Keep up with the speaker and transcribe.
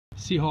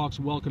Seahawks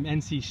welcome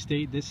NC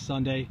State this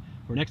Sunday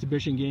for an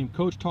exhibition game.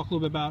 Coach, talk a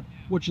little bit about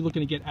what you're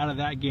looking to get out of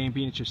that game,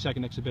 being it's your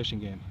second exhibition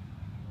game.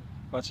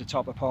 Well, it's a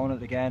top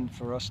opponent again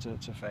for us to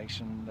face,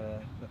 and the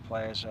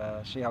players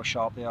see how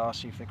sharp they are,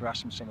 see if they're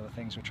grasping some of the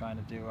things we're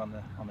trying to do on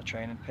the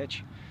training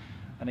pitch,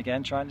 and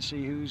again trying to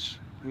see who's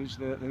going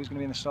to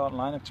be in the starting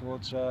lineup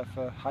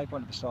for High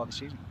Point at the start of the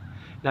season.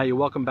 Now you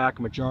welcome back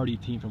a majority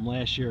team from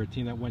last year, a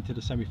team that went to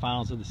the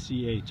semifinals of the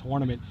CA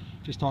tournament.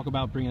 Just talk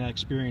about bringing that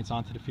experience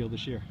onto the field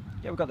this year.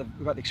 Yeah, we've got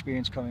the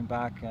experience coming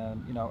back,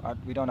 and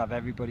we don't have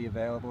everybody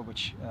available,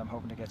 which I'm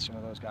hoping to get some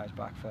of those guys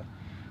back for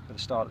the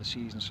start of the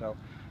season. So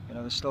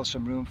there's still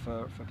some room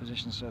for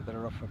positions that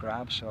are up for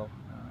grabs. So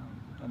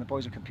and the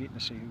boys are competing to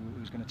see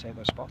who's going to take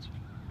those spots.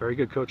 Very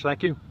good, Coach.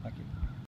 Thank you. Thank you.